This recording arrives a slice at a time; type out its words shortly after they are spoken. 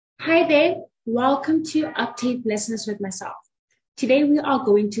Hi there, welcome to Octave Lessons with myself. Today we are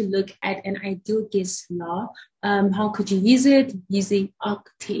going to look at an ideal guess law. How could you use it using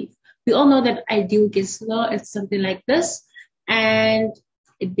Octave? We all know that ideal guess law is something like this, and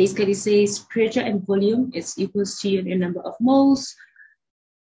it basically says pressure and volume is equals to your number of moles,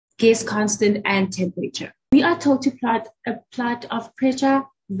 gas constant, and temperature. We are told to plot a plot of pressure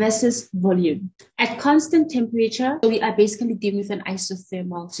versus volume. At constant temperature, we are basically dealing with an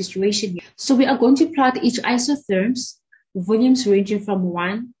isothermal situation here. So we are going to plot each isotherms, volumes ranging from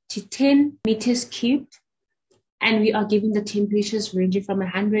 1 to 10 meters cubed, and we are given the temperatures ranging from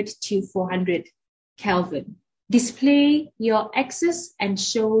 100 to 400 Kelvin. Display your axis and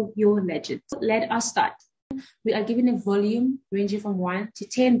show your legend. Let us start. We are given a volume ranging from 1 to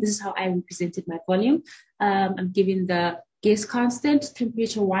 10. This is how I represented my volume. I'm given the gas constant,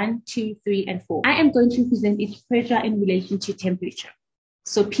 temperature 1, 2, 3, and 4. I am going to represent each pressure in relation to temperature.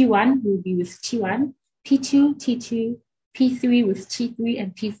 So P1 will be with T1, P2, T2, P3 with T3,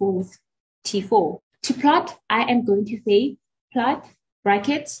 and P4 with T4. To plot, I am going to say plot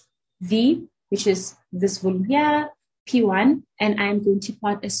brackets V, which is this volume here, P1, and I am going to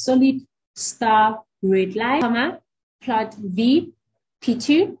plot a solid star red line, comma, plot V,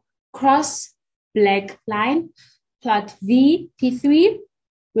 P2, cross black line, plot V, P3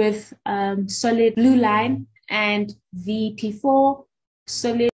 with solid blue line, and V, P4,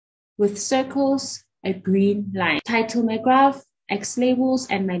 solid with circles, a green line. Title my graph, X labels,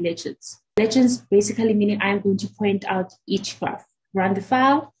 and my legends. Legends basically meaning I'm going to point out each graph. Run the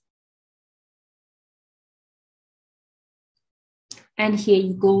file. And here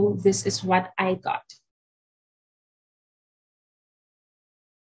you go. This is what I got.